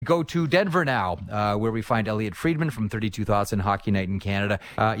Go to Denver now, where we find Elliot Friedman from 32 Thoughts and Hockey Night in Canada.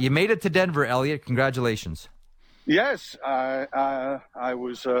 You made it to Denver, Elliot. Congratulations. Yes, I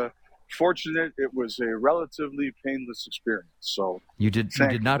was fortunate. It was a relatively painless experience. So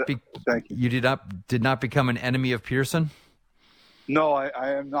did not become an enemy of Pearson? No,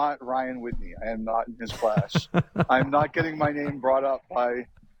 I am not Ryan Whitney. I am not in his class. I'm not getting my name brought up by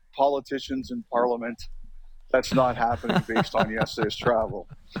politicians in Parliament. That's not happening based on yesterday's travel.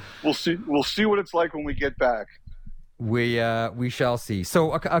 We'll see what it's like when we get back. We shall see.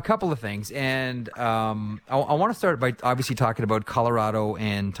 So a couple of things, and I want to start by obviously talking about Colorado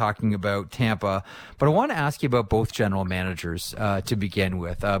and talking about Tampa, but I want to ask you about both general managers to begin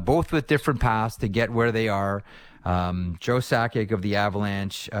with, both with different paths to get where they are. Joe Sakic of the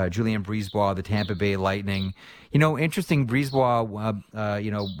Avalanche, Julien Brisebois of the Tampa Bay Lightning. Interesting. Brisebois,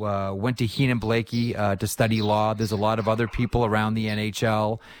 went to Heenan Blakey to study law. There's a lot of other people around the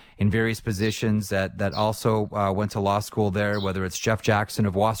NHL in various positions that also went to law school there, whether it's Jeff Jackson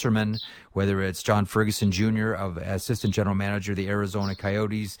of Wasserman, whether it's John Ferguson Jr. of Assistant General Manager of the Arizona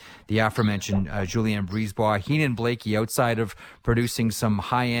Coyotes, the aforementioned Julien Brisebois. Heenan Blakey, outside of producing some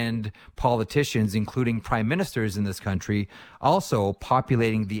high-end politicians, including prime ministers in this country, also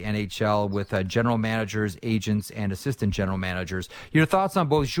populating the NHL with general managers, agents, and assistant general managers. Your thoughts on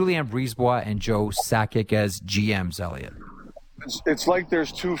both Julien Brisebois and Joe Sakic as GMs, Elliot? It's like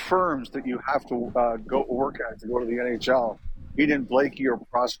there's two firms that you have to go work at to go to the NHL. Eden Blakey or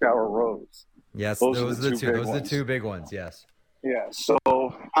Proskauer Rose. Yes, those are the two. Those are the two big ones. Yes. Yeah. So,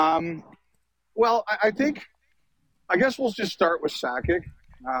 well, I guess we'll just start with Sakic.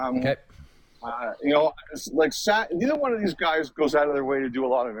 Okay. Neither one of these guys goes out of their way to do a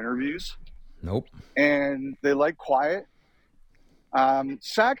lot of interviews. Nope. And they like quiet.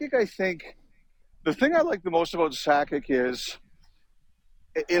 Sakic, I think, the thing I like the most about Sakic is,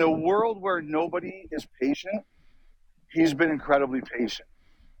 in a world where nobody is patient, he's been incredibly patient.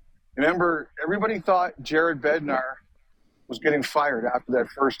 Remember, everybody thought Jared Bednar was getting fired after that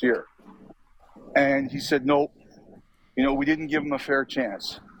first year. And he said, nope, we didn't give him a fair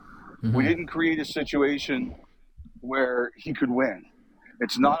chance. Mm-hmm. We didn't create a situation where he could win.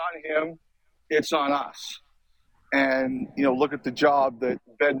 It's not on him, it's on us. And, look at the job that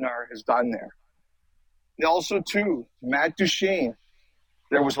Bednar has done there. And also, too, Matt Duchene,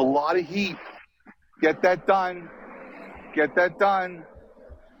 there was a lot of heat. Get that done.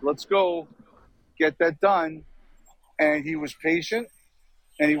 Let's go. Get that done. And he was patient,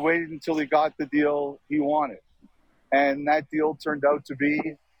 and he waited until he got the deal he wanted. And that deal turned out to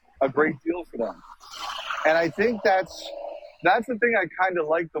be a great deal for them. And I think that's the thing I kind of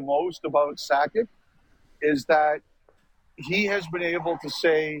like the most about Sakic, is that he has been able to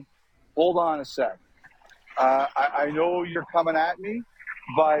say, hold on a sec. I know you're coming at me,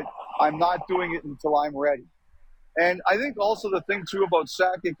 but I'm not doing it until I'm ready. And I think also the thing, too, about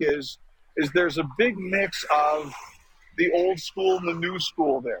Sakic is there's a big mix of the old school and the new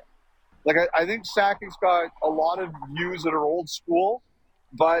school there. Like, I think Sakic's got a lot of views that are old school,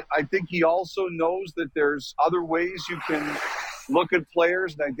 but I think he also knows that there's other ways you can look at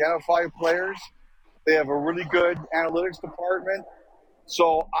players and identify players. They have a really good analytics department.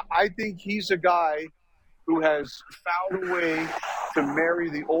 So I think he's a guy who has found a way to marry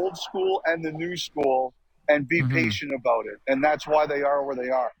the old school and the new school and be patient about it. And that's why they are where they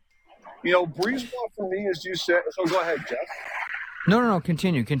are. Brisebois for me, as you said, so go ahead, Jeff. No,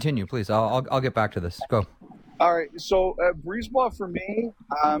 continue, please. I'll get back to this. Go. All right. So Brisebois for me,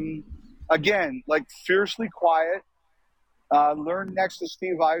 again, like fiercely quiet, learned next to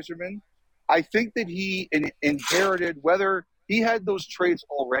Steve Yzerman. I think that he inherited, whether he had those traits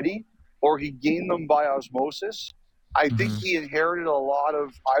already or he gained them by osmosis, I think he inherited a lot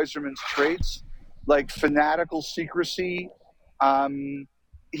of Yzerman's traits, like fanatical secrecy.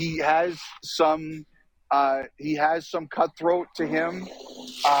 He has some cutthroat to him,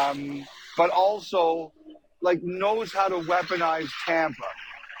 but also knows how to weaponize Tampa.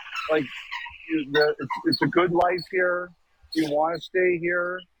 It's a good life here. Do you want to stay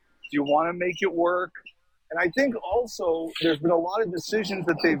here? Do you want to make it work? And I think also there's been a lot of decisions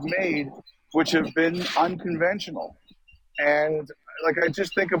that they've made which have been unconventional. And I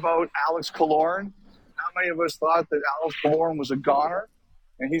just think about Alex Killorn. How many of us thought that Alex Killorn was a goner?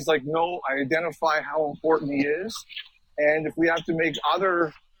 And he's like, no, I identify how important he is. And if we have to make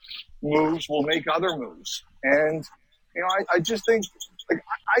other moves, we'll make other moves. And, I just think,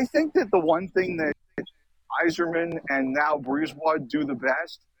 I think that the one thing that Yzerman and now Brisebois do the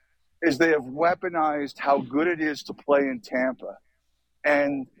best is they have weaponized how good it is to play in Tampa.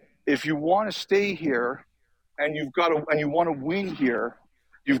 And if you want to stay here and you want to win here,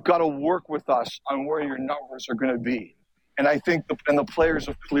 You've got to work with us on where your numbers are going to be. And I think the players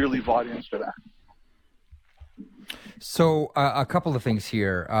have clearly bought into that. So a couple of things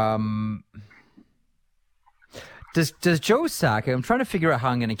here. Does Joe Sakic, I'm trying to figure out how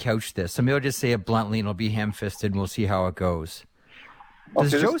I'm going to couch this. So maybe I'll just say it bluntly and it'll be ham-fisted and we'll see how it goes.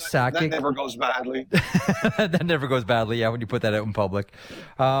 Does Joe Sakic... That never goes badly. That never goes badly, yeah, when you put that out in public.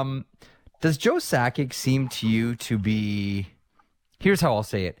 Does Joe Sakic seem to you to be, here's how I'll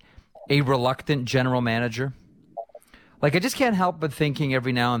say it, a reluctant general manager? Like, I just can't help but thinking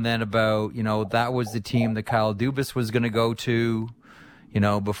every now and then about, that was the team that Kyle Dubas was going to go to,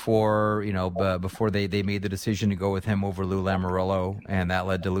 before they made the decision to go with him over Lou Lamoriello, and that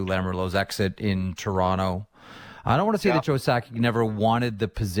led to Lou Lamoriello's exit in Toronto. I don't want to say that Joe Sakic never wanted the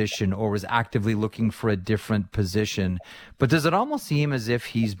position or was actively looking for a different position, but does it almost seem as if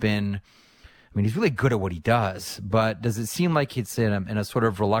he's really good at what he does, but does it seem like it's in a sort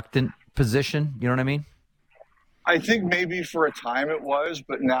of reluctant position? You know what I mean? I think maybe for a time it was,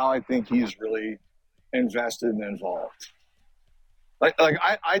 but now I think he's really invested and involved.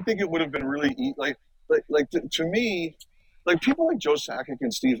 I think it would have been really to me, like people like Joe Sakic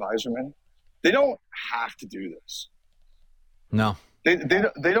and Steve Yzerman, they don't have to do this. No, they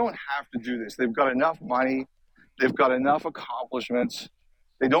don't have to do this. They've got enough money, they've got enough accomplishments.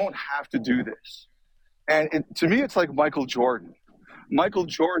 They don't have to do this. And to me, it's like Michael Jordan. Michael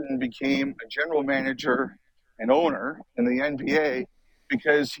Jordan became a general manager and owner in the NBA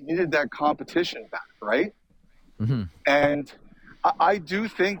because he needed that competition back, right? Mm-hmm. And I do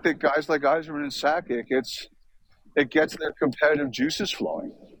think that guys like Yzerman and Sakic, it gets their competitive juices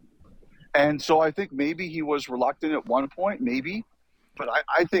flowing. And so I think maybe he was reluctant at one point, maybe. But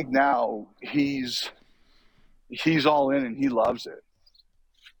I think now he's all in and he loves it.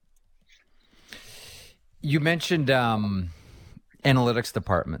 You mentioned analytics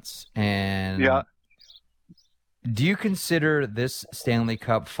departments. And do you consider this Stanley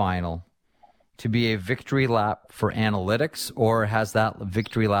Cup final to be a victory lap for analytics, or has that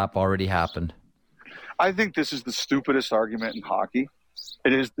victory lap already happened? I think this is the stupidest argument in hockey.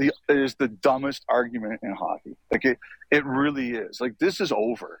 It is the dumbest argument in hockey. Like it really is. Like, this is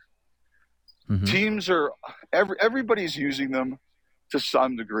over. Mm-hmm. Teams are everybody's using them to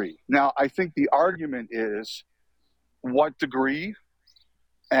some degree. Now, I think the argument is what degree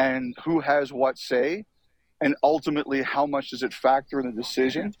and who has what say, and ultimately how much does it factor in the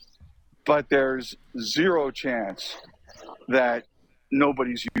decision. But there's zero chance that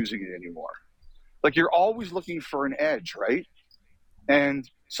nobody's using it anymore. Like, you're always looking for an edge, right? And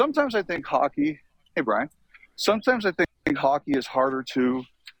sometimes I think hockey, hey Brian, sometimes I think hockey is harder to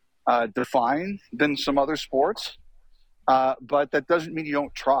define than some other sports, but that doesn't mean you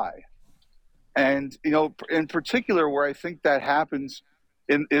don't try. And, in particular, where I think that happens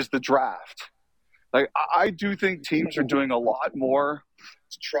is the draft. Like, I do think teams are doing a lot more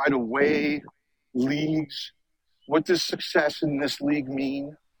to try to weigh leagues. What does success in this league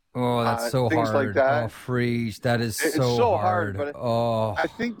mean? Oh, that's so things hard. Like that. Oh, freeze. That is it's so hard. But I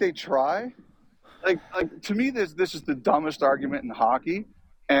think they try. Like to me, this is the dumbest argument in hockey,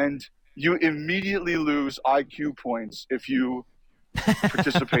 and you immediately lose IQ points if you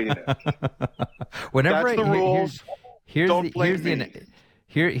participate in it. That's the rules.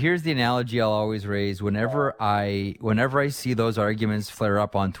 Here's the analogy I'll always raise. Whenever I see those arguments flare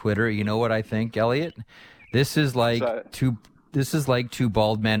up on Twitter, you know what I think, Elliot? This is like two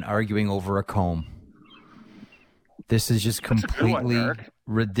bald men arguing over a comb. This is just completely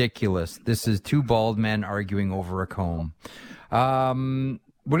ridiculous. This is two bald men arguing over a comb.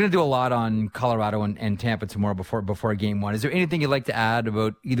 We're going to do a lot on Colorado and Tampa tomorrow before Game 1. Is there anything you'd like to add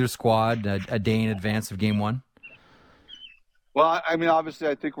about either squad a day in advance of Game 1? Well, I mean, obviously,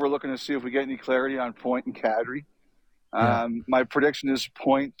 I think we're looking to see if we get any clarity on Point and Kadri. My prediction is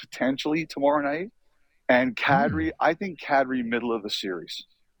Point potentially tomorrow night. And Kadri, I think Kadri middle of the series.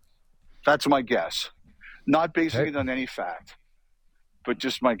 That's my guess. Not basing it on any fact, but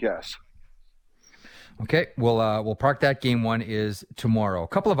just my guess. Okay, we'll park that. Game 1 is tomorrow. A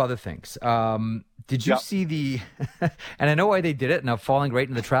couple of other things. Did you see the – and I know why they did it, and I'm falling right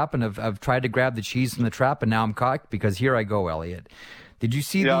in the trap, and I've tried to grab the cheese from the trap, and now I'm caught because here I go, Elliot. Did you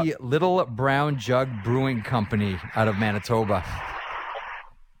see the Little Brown Jug Brewing Company out of Manitoba?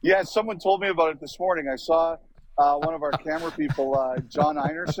 Yeah, someone told me about it this morning. I saw one of our camera people, John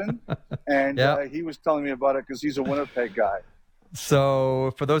Einerson, and he was telling me about it because he's a Winnipeg guy.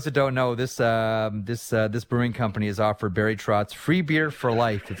 So, for those that don't know, this brewing company has offered Barry Trotz free beer for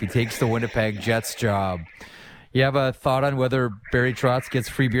life if he takes the Winnipeg Jets job. You have a thought on whether Barry Trotz gets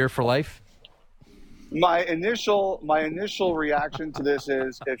free beer for life? My initial reaction to this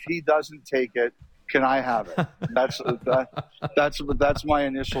is, if he doesn't take it, can I have it? That's my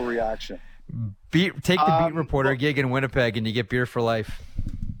initial reaction. Take the beat reporter gig in Winnipeg, and you get beer for life.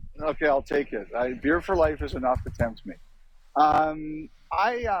 Okay, I'll take it. Beer for life is enough to tempt me. I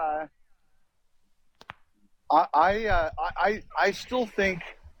still think,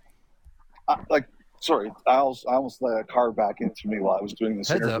 sorry, I almost let a car back into me while I was doing this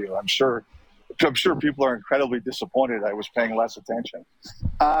Heads interview. up. I'm sure people are incredibly disappointed I was paying less attention.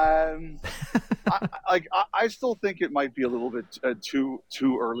 I still think it might be a little bit too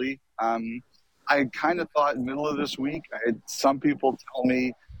early. I kind of thought middle of this week. I had some people tell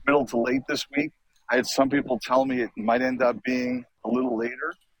me middle to late this week. I had some people tell me it might end up being a little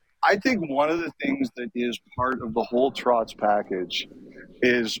later. I think one of the things that is part of the whole Trotz package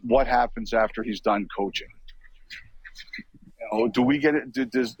is what happens after he's done coaching. Do we get it?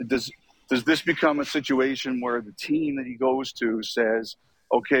 Does this become a situation where the team that he goes to says,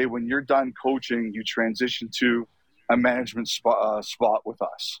 okay, when you're done coaching, you transition to a management spot with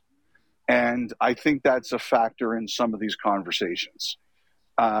us? And I think that's a factor in some of these conversations.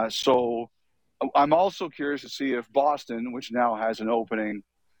 So I'm also curious to see if Boston, which now has an opening,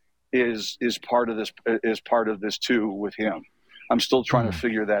 is part of this too with him. I'm still trying to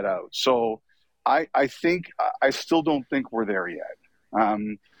figure that out. So I still don't think we're there yet.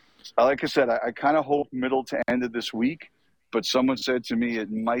 Like I said, I kind of hope middle to end of this week, but someone said to me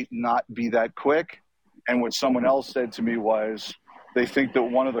it might not be that quick. And what someone else said to me was they think that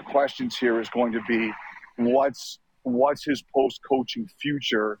one of the questions here is going to be what's his post-coaching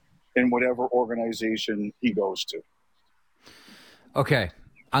future in whatever organization he goes to. Okay.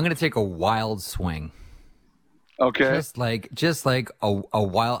 I'm going to take a wild swing. Okay. Just like a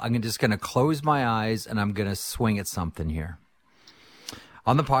wild, I'm just going to close my eyes and I'm going to swing at something here.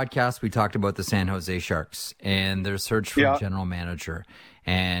 On the podcast, we talked about the San Jose Sharks and their search for a general manager.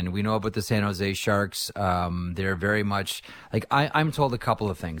 And we know about the San Jose Sharks. They're very much like I'm told a couple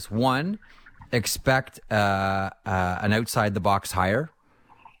of things. One, expect an outside the box hire.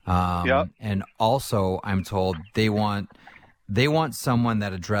 And also I'm told they want someone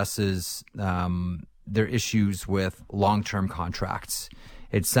that addresses their issues with long-term contracts.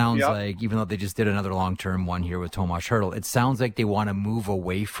 It sounds like, even though they just did another long-term one here with Tomas Hertl, it sounds like they want to move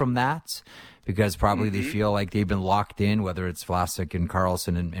away from that because probably they feel like they've been locked in, whether it's Vlasic and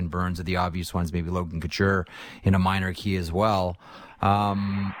Karlsson and Burns are the obvious ones, maybe Logan Couture in a minor key as well.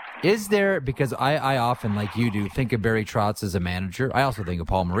 Is there, because I often, like you do, think of Barry Trotz as a manager. I also think of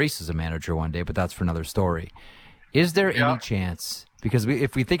Paul Maurice as a manager one day, but that's for another story. Is there any chance, because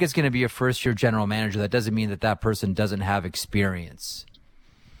if we think it's going to be a first-year general manager, that doesn't mean that person doesn't have experience.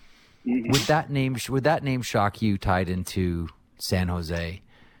 Would that name shock you tied into San Jose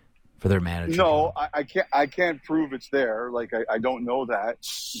for their manager? No, I can't prove it's there. Like I don't know that,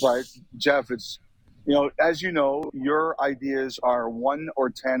 but Jeff, it's as you know, your ideas are 1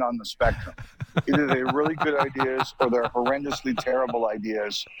 or 10 on the spectrum. Either they're really good ideas or they're horrendously terrible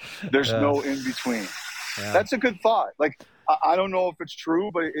ideas. There's no in between. Yeah. That's a good thought. Like I don't know if it's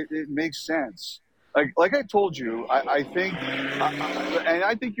true, but it makes sense. Like I told you, I think, and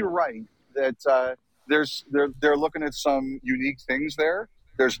I think you're right that they're looking at some unique things there.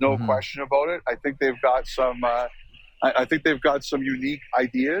 There's no question about it. I think they've got some. I think they've got some unique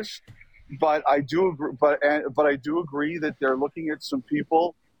ideas, but I do agree. But I do agree that they're looking at some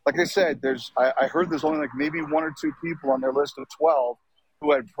people. Like I said, I heard there's only like maybe 1 or 2 people on their list of 12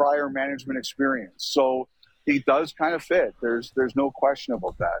 who had prior management experience. So he does kind of fit. There's no question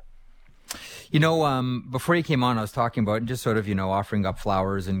about that. Before you came on, I was talking about just sort of, offering up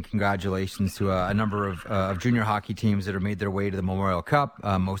flowers and congratulations to a number of junior hockey teams that have made their way to the Memorial Cup,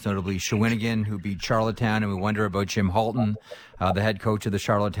 most notably Shawinigan, who beat Charlottetown, and we wonder about Jim Halton, the head coach of the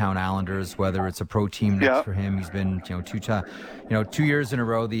Charlottetown Islanders, whether it's a pro team next for him. He's been, 2 years in a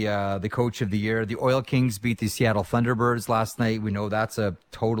row, the coach of the year. The Oil Kings beat the Seattle Thunderbirds last night. We know that's a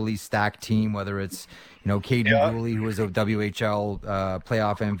totally stacked team, whether it's Caden Dooley, who was a WHL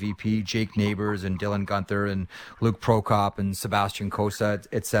playoff MVP, Jake Neighbors and Dylan Gunther and Luke Prokop and Sebastian Cossa,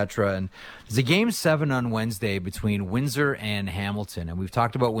 etc. And there's a Game 7 on Wednesday between Windsor and Hamilton. And we've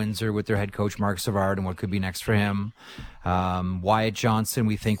talked about Windsor with their head coach, Mark Savard, and what could be next for him. Wyatt Johnson,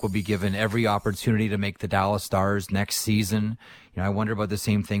 we think, will be given every opportunity to make the Dallas Stars next season. I wonder about the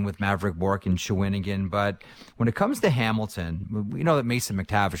same thing with Maverick Bourque and Shawinigan. But when it comes to Hamilton, we know that Mason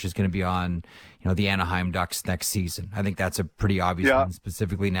McTavish is going to be on, the Anaheim Ducks next season. I think that's a pretty obvious one,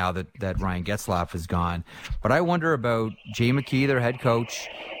 specifically now that Ryan Getzlaf is gone. But I wonder about Jay McKee, their head coach,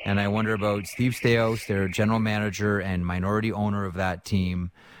 and I wonder about Steve Staios, their general manager and minority owner of that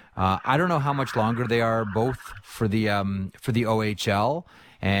team. I don't know how much longer they are both for the OHL.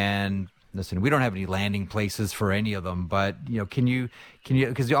 And listen, we don't have any landing places for any of them, but can you,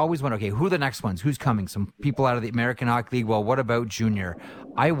 because you always wonder, okay, who are the next ones? Who's coming? Some people out of the American Hockey League. Well, what about Junior?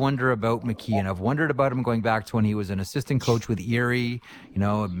 I wonder about McKeon. I've wondered about him going back to when he was an assistant coach with Erie.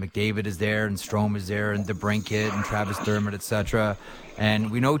 McDavid is there, and Strome is there, and DeBrincat, and Travis Dermott, etc.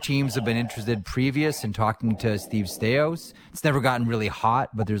 And we know teams have been interested previous in talking to Steve Staios. It's never gotten really hot,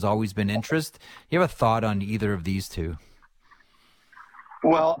 but there's always been interest. You have a thought on either of these two?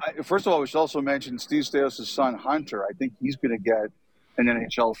 Well, first of all, we should also mention Steve Staios' son, Hunter. I think he's going to get an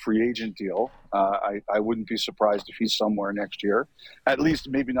NHL free agent deal. I wouldn't be surprised if he's somewhere next year. At least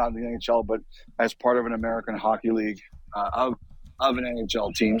maybe not in the NHL, but as part of an American Hockey League of an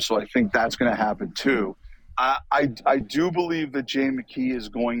NHL team. So I think that's going to happen too. I do believe that Jay McKee is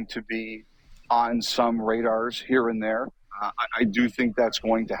going to be on some radars here and there. I do think that's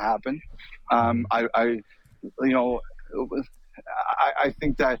going to happen. I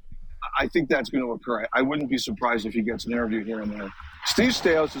think that's going to occur. I wouldn't be surprised if he gets an interview here and there. Steve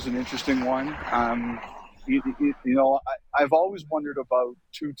Staios is an interesting one. I've always wondered about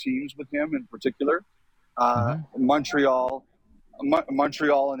two teams with him in particular, Montreal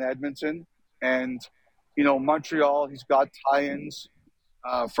and Edmonton. And Montreal, he's got tie-ins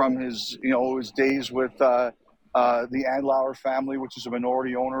from his days with the Andlauer family, which is a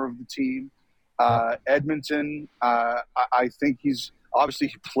minority owner of the team. Edmonton, I think he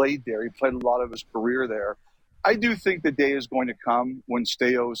played there. He played a lot of his career there. I do think the day is going to come when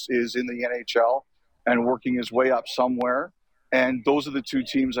Staios is in the NHL and working his way up somewhere. And those are the two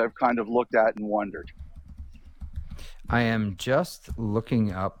teams I've kind of looked at and wondered. I am just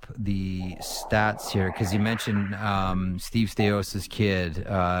looking up the stats here because you mentioned Steve Staios' kid,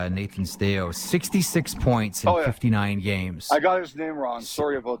 Nathan Staios, 66 points in 59 games. I got his name wrong.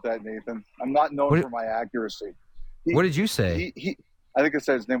 Sorry about that, Nathan. I'm not known for my accuracy. What did you say? I think I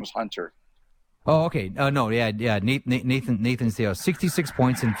said his name was Hunter. Oh, okay. No, yeah. Nathan Staios, 66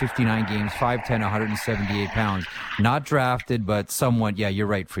 points in 59 games, 5'10", 178 pounds. Not drafted, but someone. Yeah, you're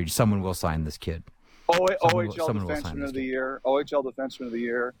right, Fried. Someone will sign this kid. OHL Defenseman of the Year. OHL Defenseman of the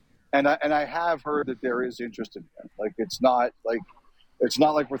Year. And I have heard that there is interest in him. Like it's not like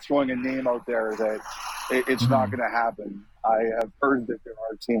we're throwing a name out there that it's not going to happen. I have heard that there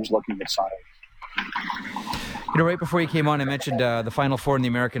are teams looking at signing. Right before you came on, I mentioned the Final Four in the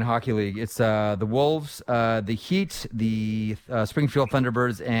American Hockey League. It's the Wolves, the Heat, the Springfield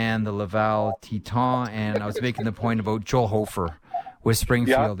Thunderbirds, and the Laval Titans. And I was making the point about Joel Hofer with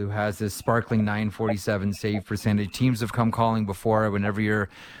Springfield, who has this sparkling .947 save percentage. Teams have come calling before. Whenever you're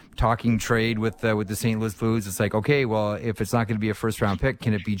talking trade with the St. Louis Blues, it's like, okay, well, if it's not going to be a first-round pick,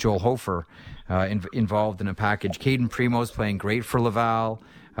 can it be Joel Hofer involved in a package? Caden Primo's playing great for Laval.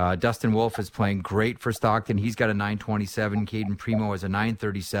 Dustin Wolf is playing great for Stockton. He's got a .927. Caden Primo has a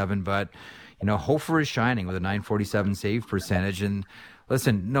 .937. But, Hofer is shining with a .947 save percentage. And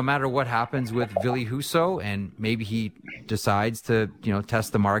listen, no matter what happens with Ville Husso, and maybe he decides to,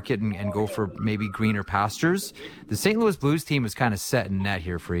 test the market and go for maybe greener pastures, the St. Louis Blues team is kind of set in net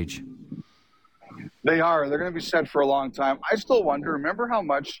here for each. They are. They're going to be set for a long time. I still wonder, remember how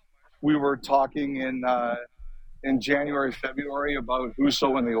much we were talking in January, February about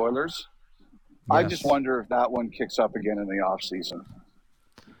Husso and the Oilers? Yes. I just wonder if that one kicks up again in the offseason.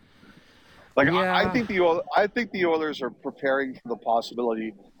 I think the Oilers are preparing for the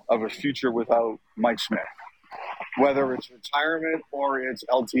possibility of a future without Mike Smith, whether it's retirement or it's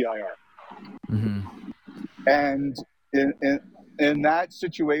LTIR. Mm-hmm. And in that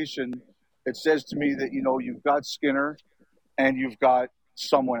situation, it says to me that you've got Skinner and you've got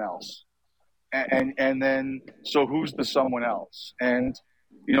someone else, and then so who's the someone else? And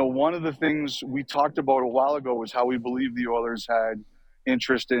one of the things we talked about a while ago was how we believe the Oilers had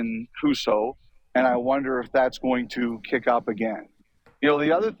interest in Husso, and I wonder if that's going to kick up again.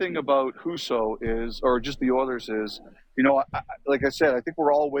 The other thing about Husso is, or just the Oilers is, like I said, I think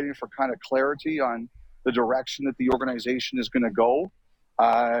we're all waiting for kind of clarity on the direction that the organization is going to go,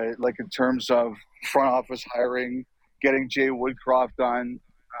 like in terms of front office hiring, getting Jay Woodcroft done,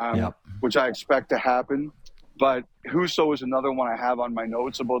 which I expect to happen. But Husso is another one I have on my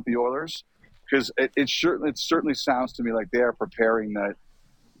notes about the Oilers, because it certainly sounds to me like they are preparing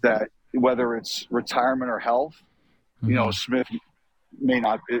that whether it's retirement or health, Smith may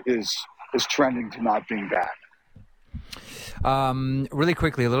not is trending to not being back. Really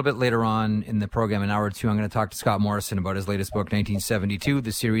quickly, a little bit later on in the program, an hour or two, I'm going to talk to Scott Morrison about his latest book, 1972,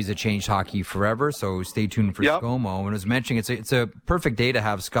 the series that changed hockey forever. So stay tuned for ScoMo. And I was mentioning it's a perfect day to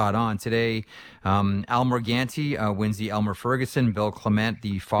have Scott on today. Al Morganti wins the Elmer Ferguson, Bill Clement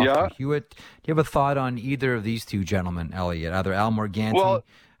the Foster Hewitt. Do you have a thought on either of these two gentlemen, Elliot? Either Al Morganti,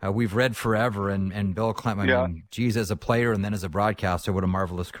 we've read forever, and Bill Clement. I mean, geez, as a player and then as a broadcaster, what a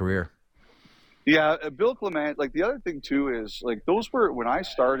marvelous career. Yeah, Bill Clement, like the other thing too is like those were, when I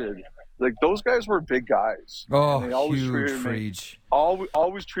started, like those guys were big guys. Oh, and they always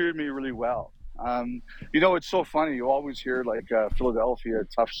always treated me really well. It's so funny. You always hear like Philadelphia, a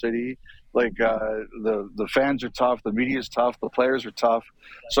tough city. Like the fans are tough, the media is tough, the players are tough.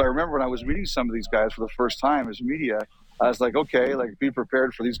 So I remember when I was meeting some of these guys for the first time as media, I was like, okay, like be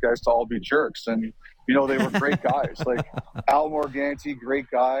prepared for these guys to all be jerks. And they were great guys. Like Al Morganti, great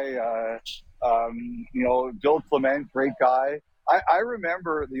guy. Bill Clement, great guy. I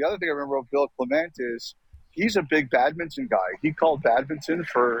remember, the other thing I remember of Bill Clement is he's a big badminton guy. He called badminton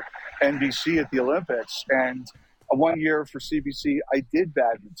for NBC at the Olympics. And one year for CBC, I did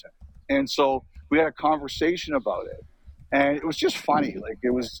badminton. And so we had a conversation about it. And it was just funny. Like,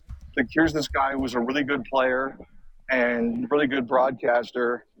 it was like, here's this guy who was a really good player and really good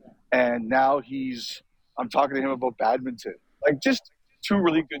broadcaster. And now I'm talking to him about badminton. Like, just two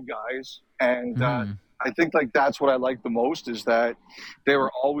really good guys. And I think like that's what I like the most is that they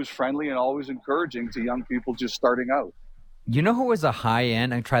were always friendly and always encouraging to young people just starting out. You know who was a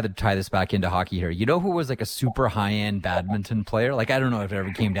high-end, I try to tie this back into hockey here. You know who was like a super high-end badminton player? Like, I don't know if it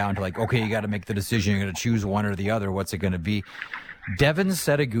ever came down to like, okay, you got to make the decision. You're going to choose one or the other. What's it going to be? Devin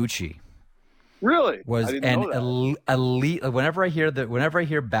Setaguchi. Really? Was an elite. Whenever I hear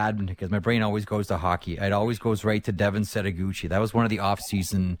badminton, because my brain always goes to hockey, it always goes right to Devin Setaguchi. That was one of the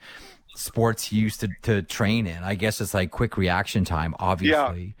off-season sports he used to train in. I guess it's like quick reaction time,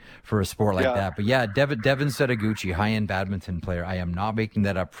 obviously, for a sport like that. But yeah, Devin Setaguchi, high-end badminton player. I am not making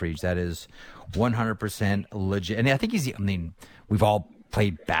that up, Freege. That is 100% legit. And I think we've all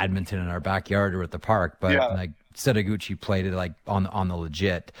played badminton in our backyard or at the park, but like Setaguchi played it like on the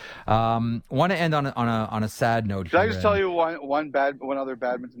legit. Want to end on a sad note. Did I just tell you one other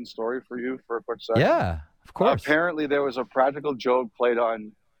badminton story for you for a quick second? Yeah, of course. Apparently, there was a practical joke played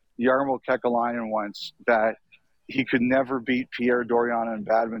on Jarmo Kekalainen once that he could never beat Pierre Dorion in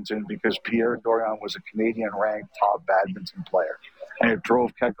badminton because Pierre Dorion was a Canadian-ranked top badminton player, and it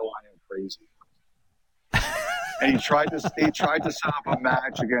drove Kekalainen crazy. And he tried to set up a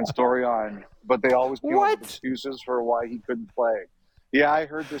match against Dorion, but they always came up with excuses for why he couldn't play. Yeah, I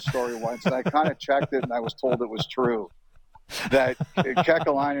heard this story once, and I kind of checked it, and I was told it was true. That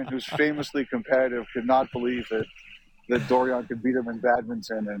Kekalainen, who's famously competitive, could not believe that Dorion could beat him in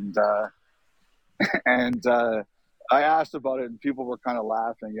badminton, and I asked about it, and people were kind of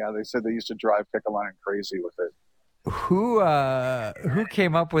laughing. Yeah, they said they used to drive Kekalainen crazy with it. Who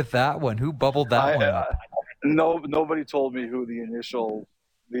came up with that one? Who bubbled that one up? Nobody told me who the initial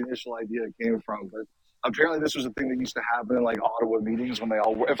idea came from, but apparently this was a thing that used to happen in like Ottawa meetings when they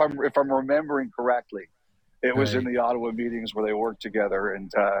all, if I'm remembering correctly, it was in the Ottawa meetings where they worked together,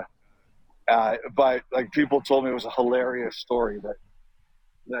 and but like people told me it was a hilarious story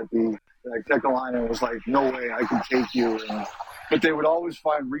that Kekalainen was like, no way I can take you, but they would always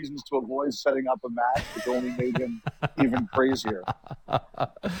find reasons to avoid setting up a match, which only made him even crazier.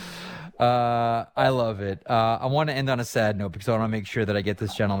 I love it. I want to end on a sad note because I want to make sure that I get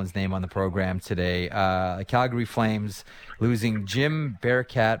this gentleman's name on the program today. Calgary Flames losing Jim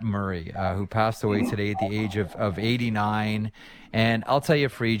Bearcat Murray, who passed away today at the age of 89. And I'll tell you,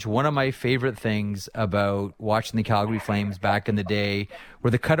 Friedge, one of my favorite things about watching the Calgary Flames back in the day were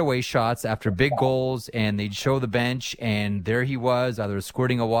the cutaway shots after big goals, and they'd show the bench, and there he was, either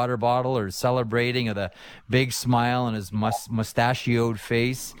squirting a water bottle or celebrating with a big smile on his mustachioed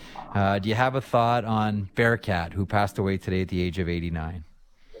face. Do you have a thought on Bearcat, who passed away today at the age of 89?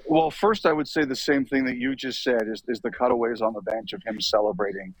 Well, first, I would say the same thing that you just said is the cutaways on the bench of him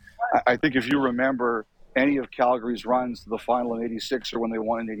celebrating. I think if you remember any of Calgary's runs to the final in 86 or when they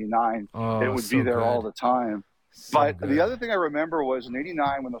won in 89, it would be there all the time. But the other thing I remember was in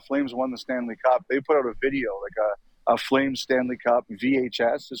 89 when the Flames won the Stanley Cup, they put out a video, like a Flames Stanley Cup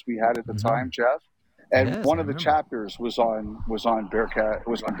VHS, as we had at the time, Jeff. And one of the chapters was on Bearcat.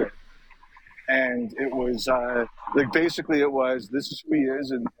 And it was like basically it was, this is who he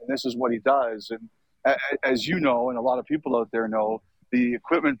is and this is what he does. And as you know, and a lot of people out there know, the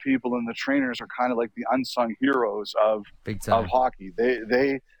equipment people and the trainers are kind of like the unsung heroes of hockey.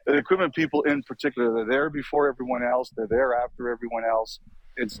 The equipment people in particular, they're there before everyone else. They're there after everyone else.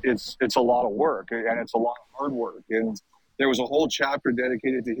 It's a lot of work, and it's a lot of hard work. And there was a whole chapter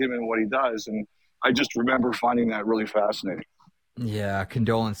dedicated to him and what he does. And I just remember finding that really fascinating. Yeah,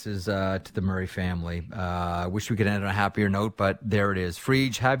 condolences to the Murray family. I wish we could end on a happier note, but there it is.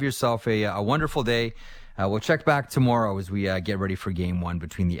 Friedge, have yourself a wonderful day. We'll check back tomorrow as we get ready for game one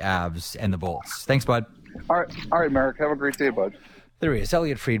between the Avs and the Bolts. Thanks, bud. All right, Marek. Have a great day, bud. There he is,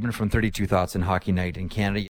 Elliot Friedman from 32 Thoughts on Hockey Night in Canada.